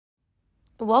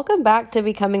Welcome back to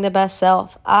Becoming the Best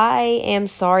Self. I am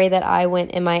sorry that I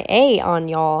went MIA on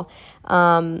y'all.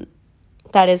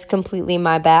 That is completely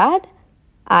my bad.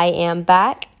 I am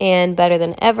back and better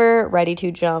than ever, ready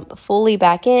to jump fully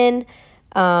back in.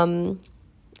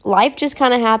 Life just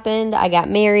kind of happened. I got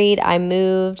married. I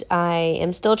moved. I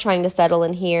am still trying to settle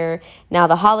in here. Now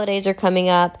the holidays are coming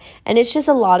up, and it's just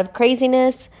a lot of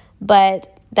craziness,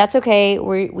 but that's okay.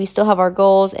 We still have our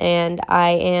goals, and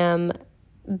I am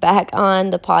back on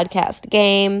the podcast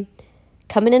game,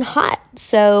 coming in hot.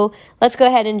 So let's go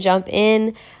ahead and jump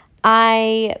in.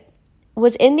 I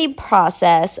was in the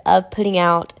process of putting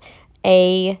out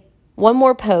one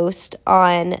more post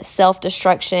on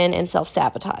self-destruction and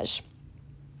self-sabotage.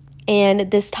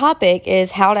 And this topic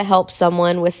is how to help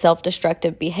someone with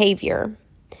self-destructive behavior.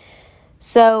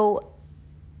 So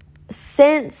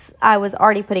since I was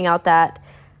already putting out that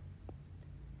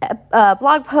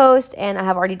blog post, and I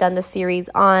have already done the series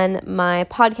on my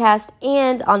podcast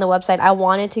and on the website, I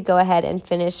wanted to go ahead and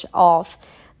finish off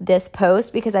this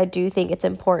post because I do think it's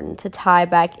important to tie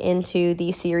back into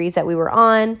the series that we were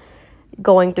on,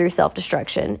 going through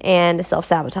self-destruction and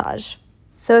self-sabotage.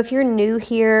 So if you're new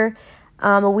here,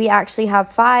 we actually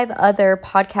have 5 other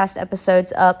podcast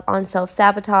episodes up on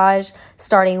self-sabotage,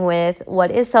 starting with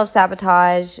what is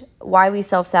self-sabotage, why we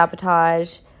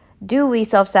self-sabotage, do we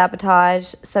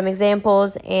self-sabotage, some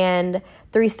examples, and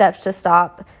 3 steps to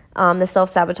stop the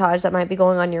self-sabotage that might be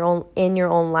going on in your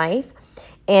own life.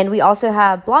 And we also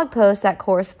have blog posts that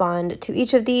correspond to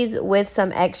each of these with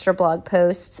some extra blog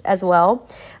posts as well.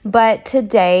 But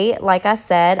today, like I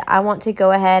said, I want to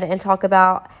go ahead and talk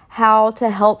about how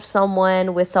to help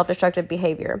someone with self-destructive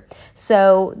behavior.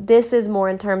 So this is more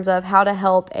in terms of how to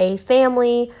help a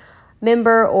family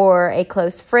member or a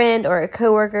close friend or a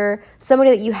coworker, somebody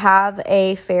that you have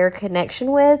a fair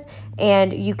connection with,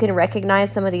 and you can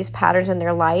recognize some of these patterns in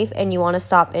their life, and you want to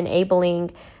stop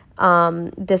enabling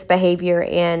this behavior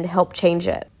and help change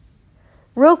it.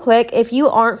 Real quick, if you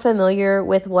aren't familiar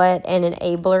with what an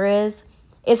enabler is,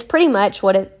 it's pretty much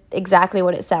exactly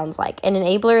what it sounds like. An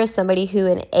enabler is somebody who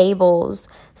enables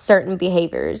certain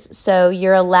behaviors. So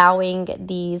you're allowing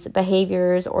these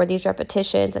behaviors or these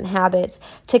repetitions and habits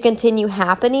to continue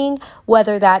happening,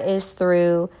 whether that is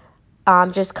through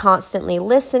just constantly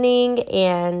listening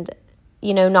and,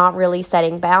 not really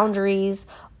setting boundaries,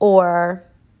 or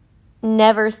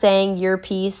never saying your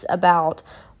piece about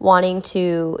wanting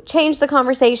to change the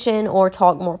conversation or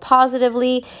talk more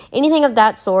positively. Anything of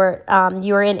that sort,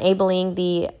 you are enabling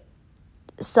the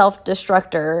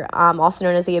self-destructor, also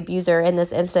known as the abuser in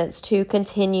this instance, to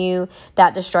continue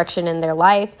that destruction in their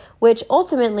life, which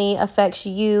ultimately affects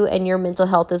you and your mental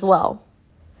health as well.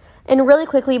 And really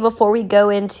quickly, before we go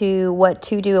into what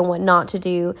to do and what not to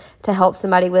do to help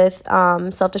somebody with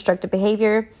self-destructive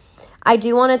behavior, I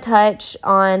do want to touch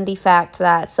on the fact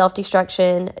that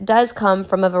self-destruction does come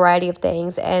from a variety of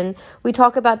things, and we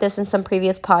talk about this in some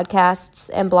previous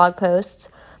podcasts and blog posts,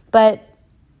 but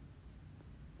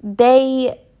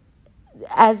they,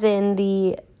 as in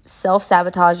the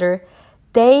self-sabotager,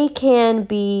 they can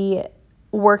be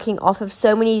working off of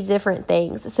so many different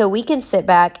things. So we can sit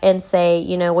back and say,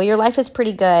 well, your life is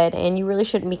pretty good and you really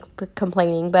shouldn't be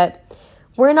complaining, but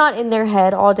we're not in their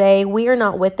head all day. We are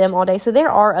not with them all day. So there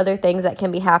are other things that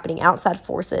can be happening, outside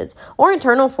forces or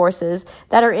internal forces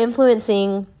that are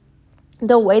influencing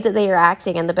the way that they are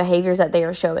acting and the behaviors that they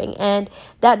are showing. And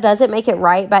that doesn't make it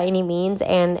right by any means,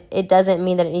 and it doesn't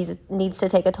mean that it needs to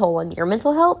take a toll on your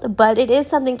mental health, but it is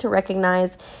something to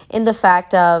recognize in the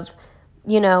fact of,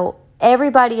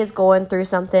 everybody is going through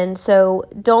something. So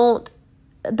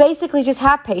basically just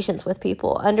have patience with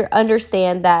people.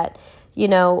 Understand that,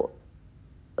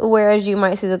 whereas you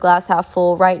might see the glass half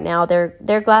full right now,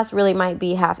 their glass really might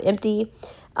be half empty.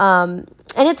 And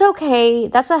it's okay.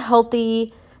 That's a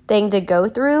healthy thing to go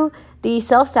through. The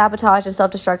self-sabotage and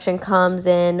self-destruction comes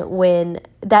in when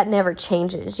that never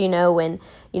changes, when,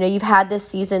 you've had this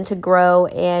season to grow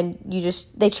and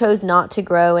they chose not to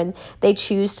grow and they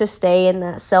choose to stay in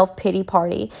that self-pity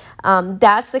party.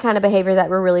 That's the kind of behavior that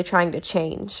we're really trying to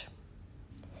change.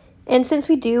 And since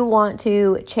we do want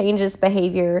to change this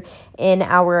behavior in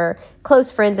our close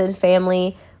friends and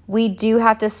family, we do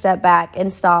have to step back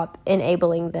and stop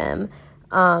enabling them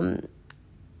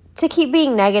to keep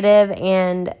being negative,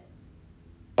 and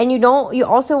you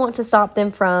also want to stop them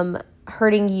from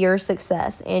hurting your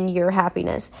success and your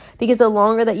happiness, because the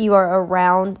longer that you are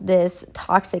around this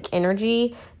toxic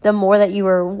energy, the more that you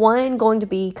are, one, going to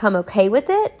become okay with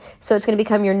it, so it's going to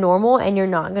become your normal and you're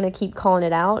not going to keep calling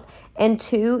it out, and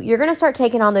 2, you're going to start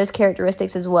taking on those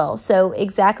characteristics as well. So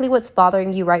exactly what's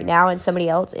bothering you right now and somebody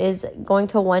else is going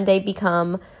to one day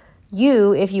become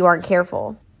you if you aren't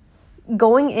careful.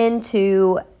 Going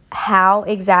into how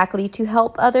exactly to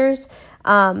help others,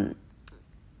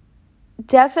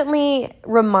 definitely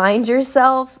remind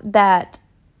yourself that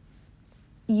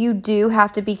you do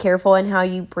have to be careful in how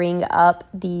you bring up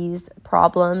these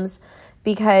problems,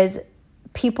 because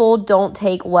people don't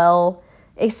take well,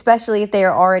 especially if they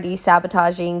are already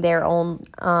sabotaging their own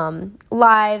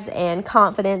lives and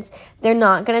confidence. They're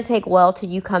not going to take well to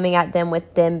you coming at them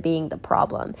with them being the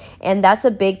problem. And that's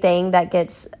a big thing that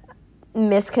gets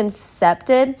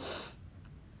misconcepted.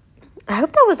 I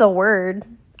hope that was a word.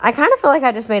 I kind of feel like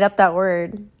I just made up that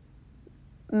word.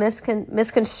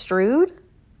 Misconstrued?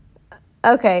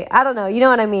 Okay, I don't know. You know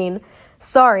what I mean.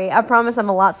 Sorry, I promise I'm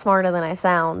a lot smarter than I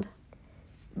sound.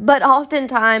 But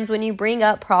oftentimes when you bring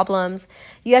up problems,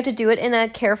 you have to do it in a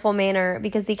careful manner,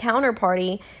 because the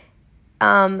counterparty,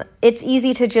 it's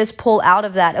easy to just pull out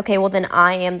of that. Okay, well then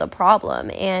I am the problem.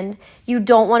 And you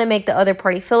don't want to make the other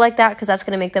party feel like that, because that's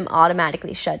going to make them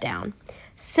automatically shut down.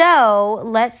 So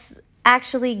let's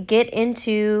actually get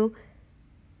into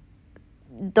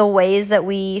the ways that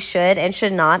we should and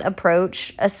should not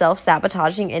approach a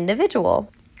self-sabotaging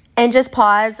individual. And just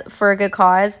pause for a good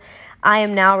cause. I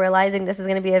am now realizing this is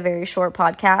going to be a very short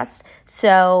podcast.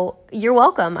 So you're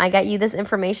welcome. I got you this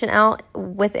information out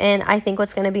within, I think,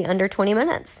 what's going to be under 20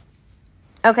 minutes.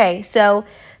 Okay, so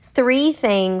 3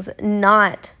 things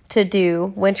not to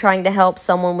do when trying to help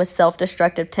someone with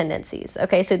self-destructive tendencies.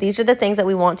 Okay, so these are the things that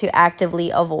we want to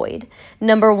actively avoid.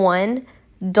 Number 1,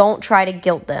 don't try to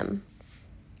guilt them.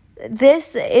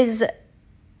 This is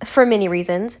for many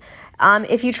reasons.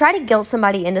 If you try to guilt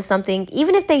somebody into something,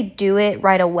 even if they do it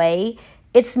right away,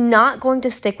 it's not going to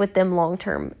stick with them long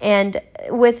term. And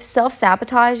with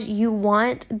self-sabotage, you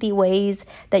want the ways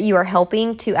that you are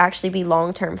helping to actually be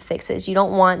long-term fixes. You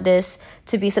don't want this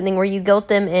to be something where you guilt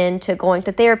them into going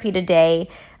to therapy today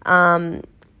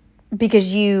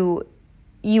because you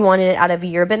wanted it out of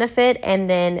your benefit, and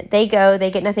then they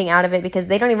get nothing out of it because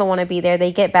they don't even want to be there.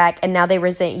 They get back, and now they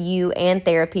resent you and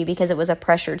therapy because it was a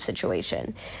pressured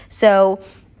situation. So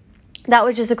that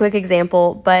was just a quick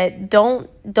example, but don't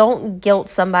guilt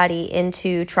somebody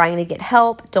into trying to get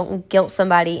help. Don't guilt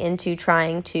somebody into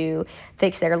trying to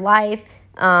fix their life.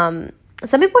 Some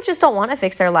people just don't want to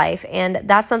fix their life, and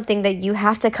that's something that you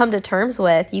have to come to terms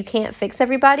with. You can't fix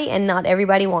everybody, and not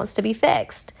everybody wants to be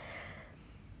fixed.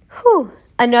 Whew.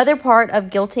 Another part of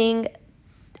guilting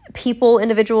people,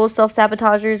 individuals,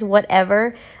 self-sabotagers,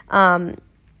 whatever, or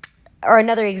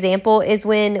another example is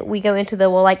when we go into the,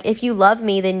 well, like, if you love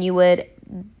me, then you would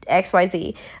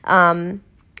XYZ.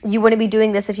 You wouldn't be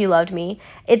doing this if you loved me.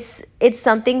 It's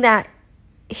something that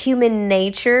human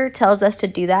nature tells us to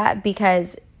do that,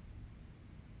 because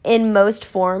in most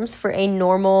forms, for a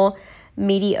normal,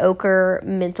 mediocre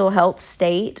mental health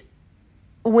state,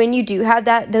 when you do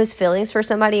have those feelings for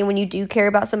somebody, and when you do care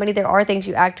about somebody, there are things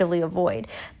you actively avoid.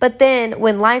 But then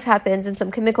when life happens and some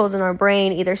chemicals in our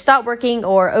brain either stop working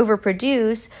or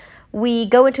overproduce, we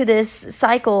go into this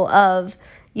cycle of,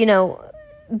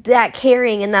 that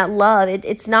caring and that love.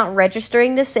 It's not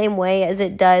registering the same way as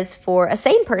it does for a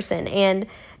sane person. And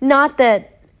not that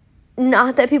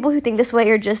people who think this way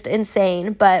are just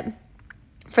insane, but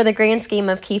for the grand scheme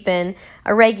of keeping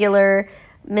a regular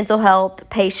mental health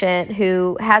patient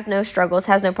who has no struggles,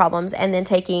 has no problems, and then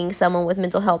taking someone with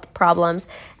mental health problems,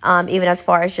 even as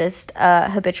far as just a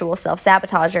habitual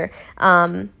self-sabotager,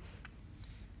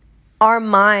 our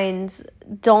minds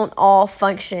don't all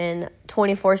function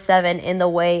 24/7 in the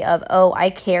way of, oh, I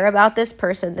care about this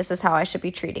person, this is how I should be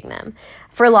treating them.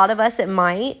 For a lot of us, it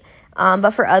might,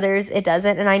 but for others, it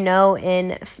doesn't. And I know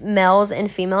in males and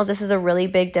females, this is a really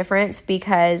big difference,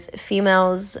 because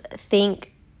females think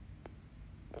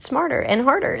smarter and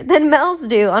harder than males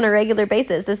do on a regular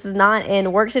basis. This is not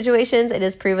in work situations. It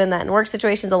is proven that in work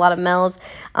situations, a lot of males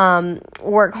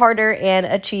work harder and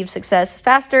achieve success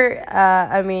faster.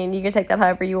 You can take that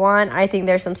however you want. I think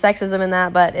there's some sexism in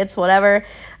that, but it's whatever.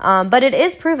 But it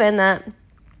is proven that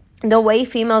the way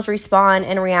females respond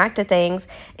and react to things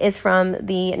is from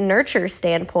the nurture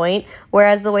standpoint,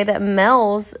 whereas the way that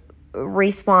males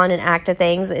respond and act to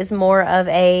things is more of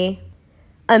a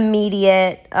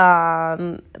immediate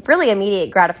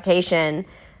gratification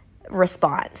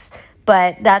response.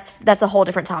 But that's a whole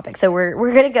different topic. So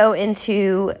we're going to go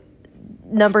into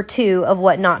number 2 of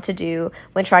what not to do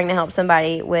when trying to help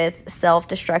somebody with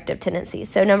self-destructive tendencies.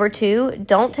 So number 2,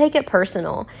 don't take it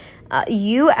personal.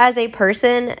 You as a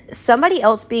person, somebody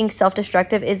else being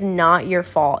self-destructive is not your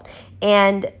fault.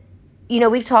 And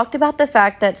we've talked about the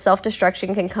fact that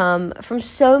self-destruction can come from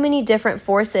so many different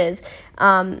forces.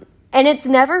 And it's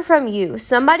never from you.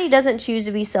 Somebody doesn't choose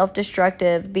to be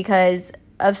self-destructive because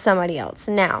of somebody else.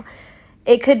 Now,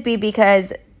 it could be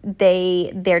because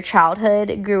their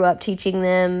childhood grew up teaching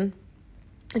them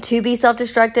to be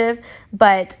self-destructive,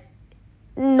 but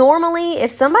normally if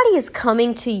somebody is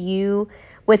coming to you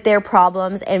with their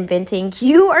problems and venting,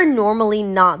 you are normally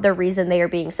not the reason they are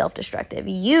being self-destructive.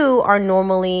 You are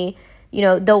normally,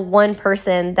 the one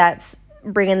person that's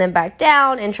bringing them back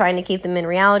down and trying to keep them in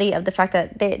reality of the fact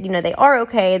that they are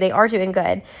okay, they are doing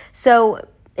good. So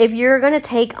if you're going to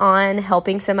take on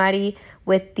helping somebody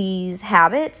with these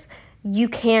habits, you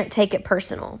can't take it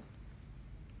personal.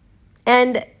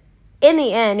 And in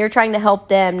the end, you're trying to help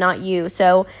them, not you.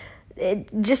 So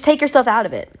just take yourself out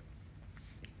of it.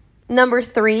 Number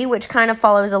 3, which kind of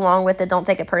follows along with the don't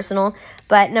take it personal,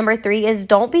 but number 3 is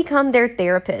don't become their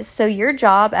therapist. So your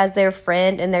job as their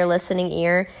friend and their listening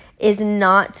ear is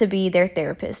not to be their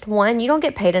therapist. One, you don't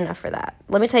get paid enough for that.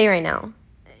 Let me tell you right now.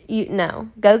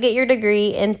 Go get your degree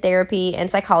in therapy and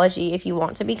psychology if you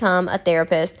want to become a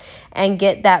therapist and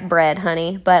get that bread,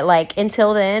 honey. But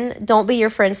until then, don't be your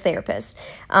friend's therapist.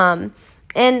 And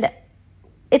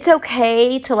it's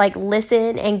okay to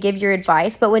listen and give your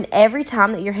advice, but when every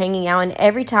time that you're hanging out and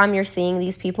every time you're seeing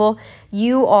these people,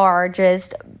 you are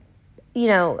just,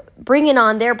 bringing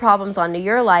on their problems onto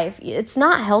your life, it's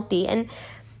not healthy. And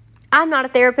I'm not a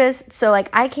therapist, so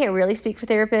I can't really speak for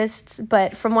therapists,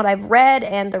 but from what I've read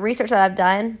and the research that I've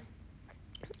done,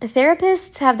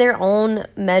 therapists have their own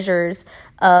measures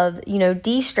of,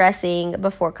 de-stressing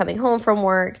before coming home from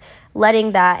work,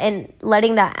 letting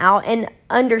that out and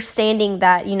understanding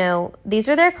that, these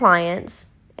are their clients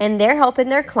and they're helping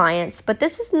their clients, but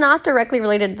this is not directly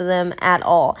related to them at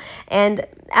all. And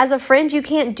as a friend, you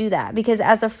can't do that because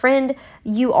as a friend,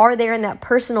 you are there in that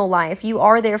personal life. You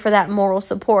are there for that moral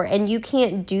support, and you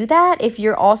can't do that if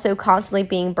you're also constantly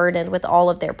being burdened with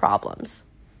all of their problems.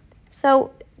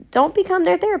 So don't become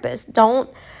their therapist. Don't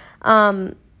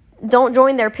join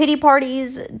their pity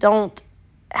parties. Don't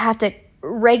have to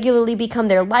regularly become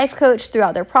their life coach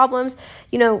throughout their problems.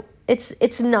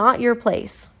 It's not your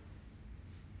place.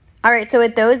 All right, so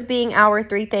with those being our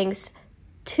 3 things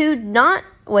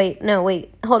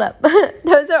hold up.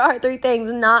 Those are our 3 things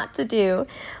not to do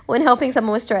when helping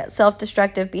someone with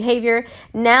self-destructive behavior.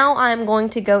 Now I'm going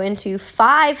to go into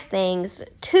 5 things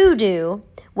to do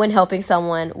when helping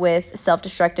someone with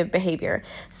self-destructive behavior.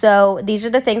 So these are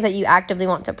the things that you actively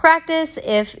want to practice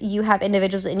if you have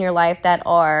individuals in your life that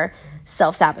are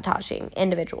self-sabotaging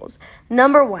individuals.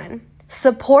 Number 1,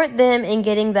 support them in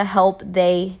getting the help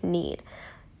they need.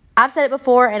 I've said it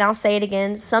before and I'll say it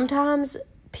again. Sometimes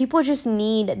people just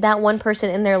need that one person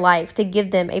in their life to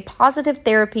give them a positive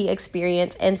therapy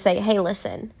experience and say, hey,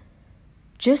 listen,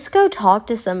 just go talk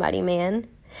to somebody, man.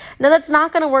 Now, that's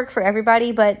not going to work for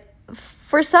everybody, but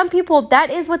for some people,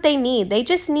 that is what they need. They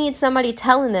just need somebody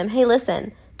telling them, hey,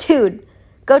 listen, dude,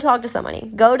 go talk to somebody.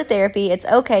 Go to therapy. It's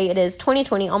okay. It is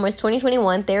 2020, almost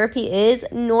 2021. Therapy is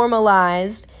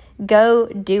normalized. Go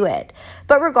do it.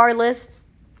 But regardless,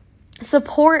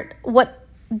 support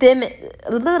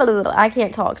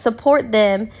Support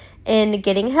them in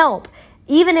getting help.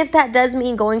 Even if that does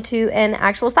mean going to an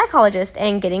actual psychologist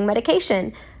and getting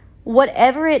medication.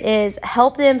 Whatever it is,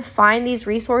 help them find these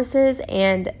resources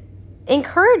and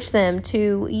encourage them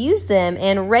to use them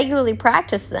and regularly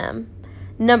practice them.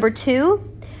 Number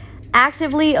 2,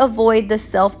 actively avoid the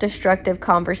self-destructive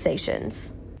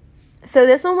conversations. So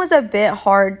this one was a bit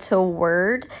hard to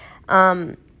word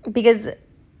because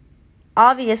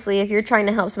obviously if you're trying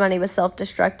to help somebody with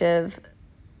self-destructive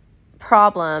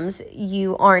problems,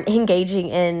 you aren't engaging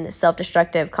in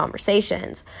self-destructive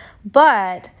conversations.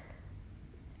 But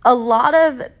a lot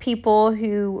of people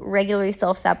who regularly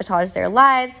self-sabotage their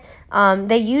lives,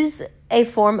 they use a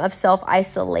form of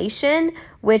self-isolation,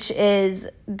 which is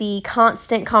the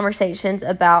constant conversations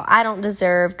about, I don't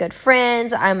deserve good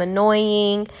friends, I'm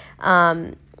annoying,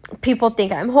 people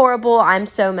think I'm horrible, I'm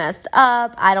so messed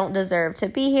up, I don't deserve to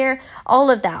be here. All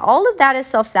of that is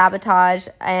self-sabotage,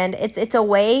 and it's a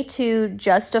way to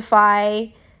justify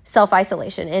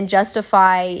self-isolation and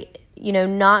justify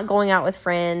not going out with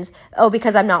friends,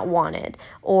 because I'm not wanted,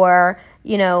 or,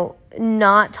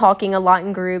 not talking a lot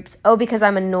in groups, because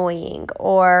I'm annoying,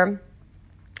 or,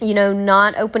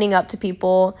 not opening up to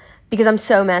people because I'm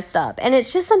so messed up. And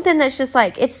it's just something that's just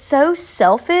it's so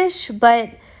selfish,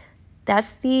 but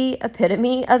that's the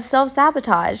epitome of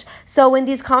self-sabotage. So when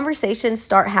these conversations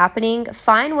start happening,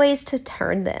 find ways to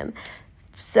turn them.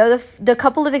 So the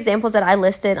couple of examples that I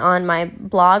listed on my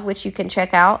blog, which you can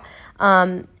check out,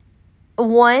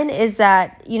 one is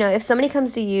that, if somebody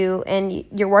comes to you and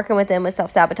you're working with them with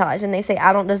self-sabotage and they say,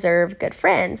 I don't deserve good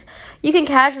friends, you can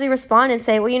casually respond and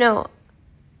say, well,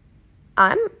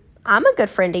 I'm a good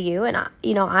friend to you, and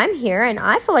I'm here, and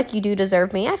I feel like you do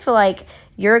deserve me. I feel like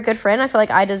you're a good friend. I feel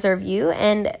like I deserve you,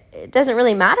 and it doesn't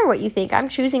really matter what you think. I'm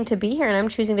choosing to be here, and I'm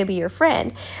choosing to be your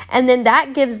friend. And then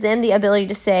that gives them the ability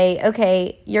to say,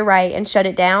 okay, you're right, and shut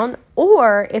it down.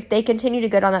 Or if they continue to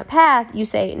go down that path, you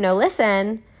say, no,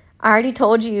 listen, I already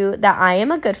told you that I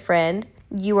am a good friend.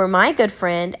 You are my good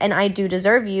friend, and I do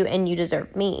deserve you, and you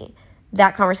deserve me.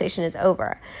 That conversation is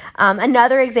over.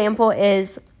 Another example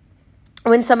is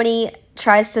when somebody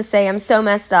tries to say I'm so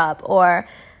messed up, or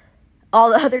all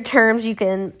the other terms you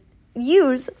can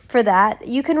use for that,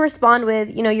 you can respond with,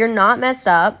 you're not messed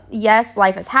up. Yes,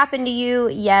 life has happened to you.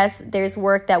 Yes, there's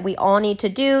work that we all need to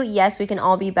do. Yes, we can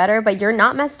all be better, but you're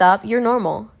not messed up. You're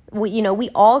normal. We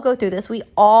all go through this. We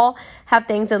all have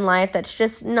things in life that's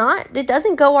just it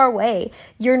doesn't go our way.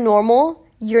 You're normal.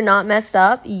 You're not messed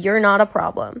up. You're not a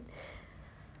problem.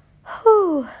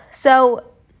 Whew. So,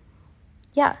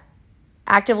 yeah.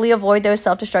 Actively avoid those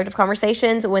self-destructive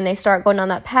conversations. When they start going down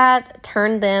that path,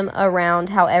 turn them around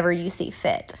however you see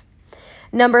fit.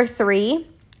 Number 3,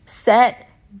 set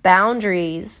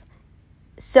boundaries.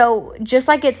 So just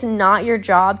like it's not your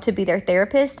job to be their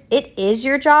therapist, it is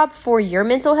your job for your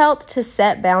mental health to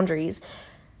set boundaries.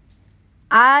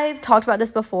 I've talked about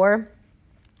this before,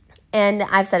 and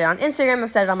I've said it on Instagram,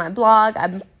 I've said it on my blog,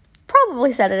 I've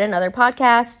probably said it in other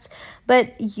podcasts,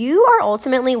 but you are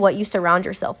ultimately what you surround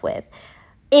yourself with.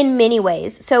 In many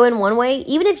ways. So in one way,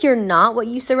 even if you're not what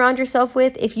you surround yourself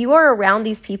with, if you are around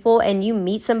these people and you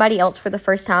meet somebody else for the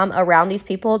first time around these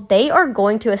people, they are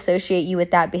going to associate you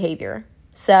with that behavior.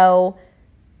 So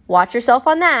watch yourself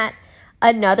on that.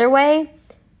 Another way,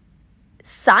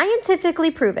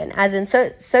 scientifically proven, as in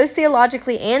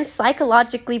sociologically and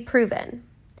psychologically proven,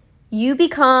 you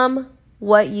become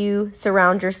what you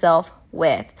surround yourself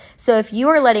with. So if you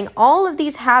are letting all of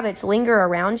these habits linger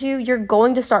around you, you're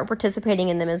going to start participating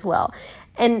in them as well.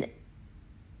 And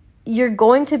you're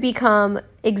going to become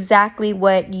exactly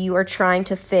what you are trying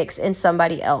to fix in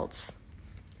somebody else.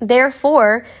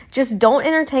 Therefore, just don't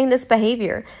entertain this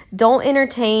behavior. Don't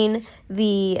entertain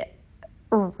the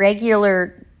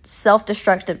regular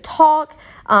self-destructive talk.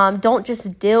 Don't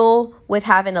just deal with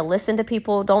having to listen to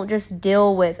people. Don't just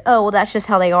deal with, oh, well, that's just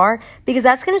how they are, because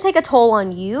that's going to take a toll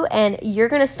on you, and you're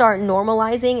going to start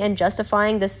normalizing and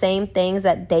justifying the same things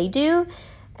that they do.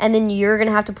 And then you're going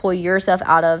to have to pull yourself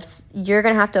out of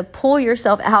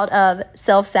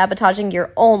self-sabotaging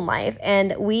your own life.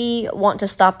 And we want to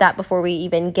stop that before we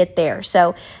even get there.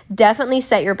 So definitely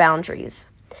set your boundaries.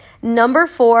 Number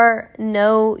 4,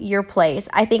 know your place.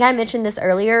 I think I mentioned this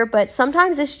earlier, but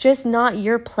sometimes it's just not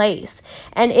your place.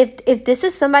 And if this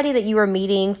is somebody that you are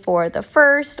meeting for the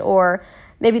first or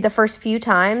maybe the first few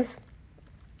times,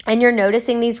 and you're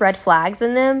noticing these red flags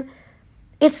in them,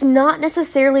 it's not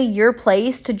necessarily your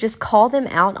place to just call them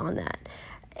out on that.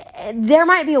 There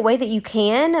might be a way that you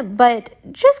can, but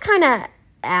just kind of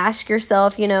ask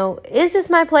yourself, is this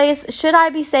my place? Should I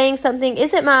be saying something?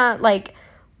 Is it my,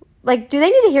 do they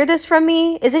need to hear this from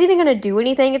me? Is it even going to do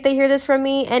anything if they hear this from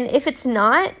me? And if it's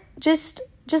not, just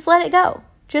let it go.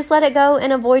 Just let it go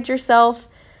and avoid yourself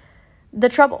the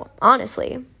trouble,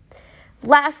 honestly.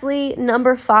 Lastly,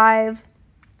 number 5,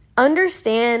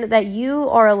 understand that you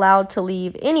are allowed to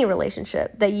leave any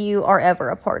relationship that you are ever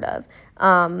a part of.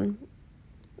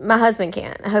 My husband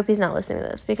can't. I hope he's not listening to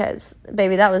this, because,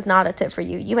 baby, that was not a tip for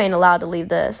you. You ain't allowed to leave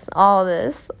this. All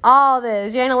this.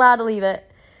 You ain't allowed to leave it.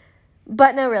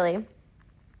 But no, really,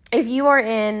 if you are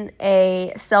in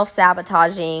a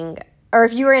self-sabotaging, or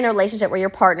if you are in a relationship where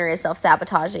your partner is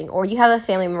self-sabotaging, or you have a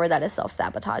family member that is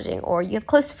self-sabotaging, or you have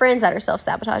close friends that are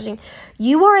self-sabotaging,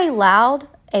 you are allowed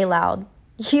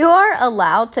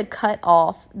to cut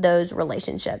off those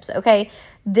relationships, okay?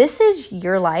 This is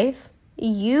your life.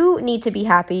 You need to be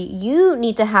happy. You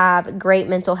need to have great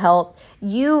mental health.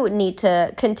 You need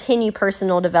to continue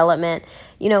personal development.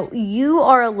 You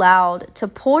are allowed to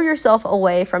pull yourself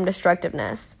away from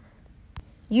destructiveness.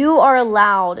 You are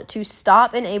allowed to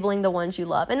stop enabling the ones you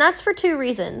love. And that's for 2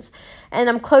 reasons. And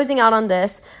I'm closing out on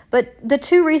this, but the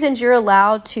 2 reasons you're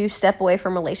allowed to step away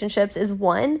from relationships is,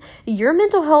 1, your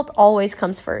mental health always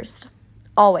comes first.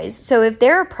 Always. So if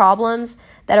there are problems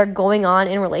that are going on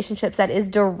in relationships that is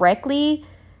directly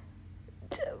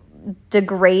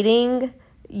degrading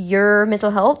your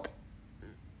mental health,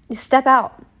 step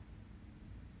out.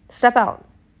 Step out.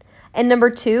 And number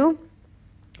 2,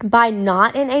 by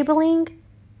not enabling,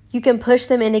 you can push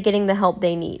them into getting the help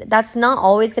they need. That's not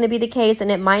always going to be the case, and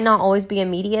it might not always be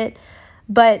immediate,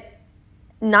 but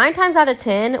 9 times out of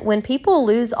 10, when people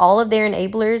lose all of their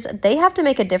enablers, they have to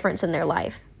make a difference in their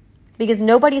life, because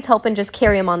nobody's helping just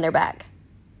carry them on their back.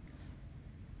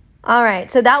 All right,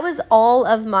 so that was all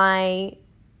of my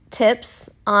tips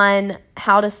on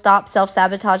how to stop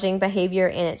self-sabotaging behavior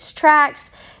in its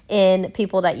tracks, in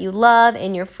people that you love,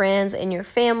 in your friends, in your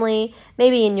family,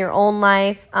 maybe in your own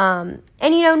life. And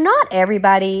not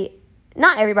everybody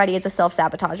is a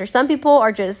self-sabotager. Some people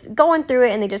are just going through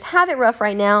it and they just have it rough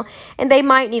right now, and they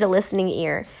might need a listening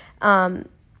ear.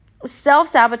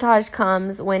 Self-sabotage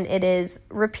comes when it is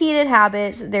repeated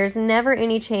habits. There's never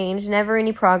any change, never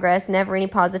any progress, never any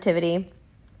positivity.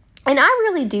 And I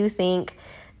really do think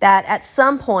that at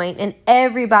some point in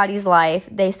everybody's life,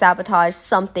 they sabotage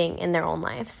something in their own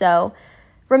life. So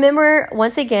remember,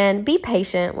 once again, be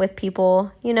patient with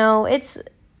people.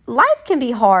 Life can be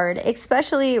hard,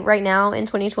 especially right now in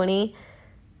 2020.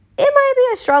 It might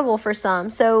be a struggle for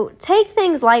some. So take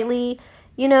things lightly.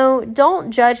 Don't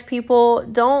judge people.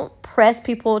 Don't press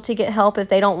people to get help if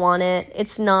they don't want it.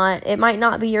 It might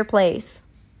not be your place.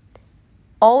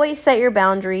 Always set your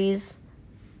boundaries.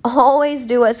 Always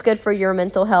do what's good for your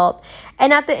mental health.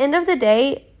 And at the end of the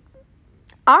day,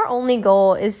 our only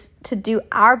goal is to do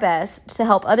our best to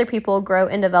help other people grow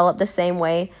and develop the same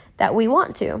way that we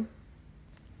want to.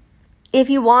 If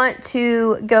you want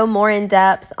to go more in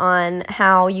depth on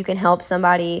how you can help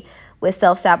somebody with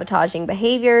self-sabotaging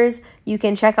behaviors, you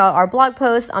can check out our blog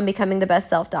post on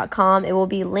becomingthebestself.com. It will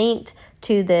be linked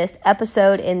to this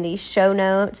episode in the show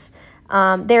notes.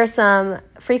 There are some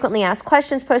frequently asked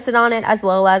questions posted on it, as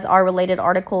well as our related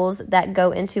articles that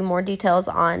go into more details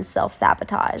on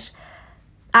self-sabotage.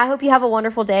 I hope you have a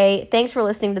wonderful day. Thanks for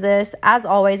listening to this. As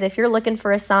always, if you're looking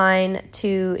for a sign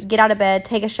to get out of bed,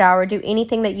 take a shower, do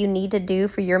anything that you need to do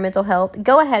for your mental health,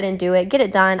 go ahead and do it. Get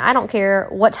it done. I don't care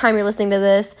what time you're listening to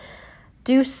this.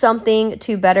 Do something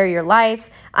to better your life.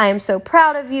 I am so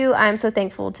proud of you. I am so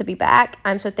thankful to be back.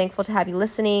 I'm so thankful to have you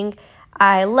listening.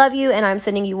 I love you, and I'm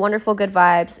sending you wonderful good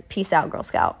vibes. Peace out, Girl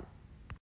Scout.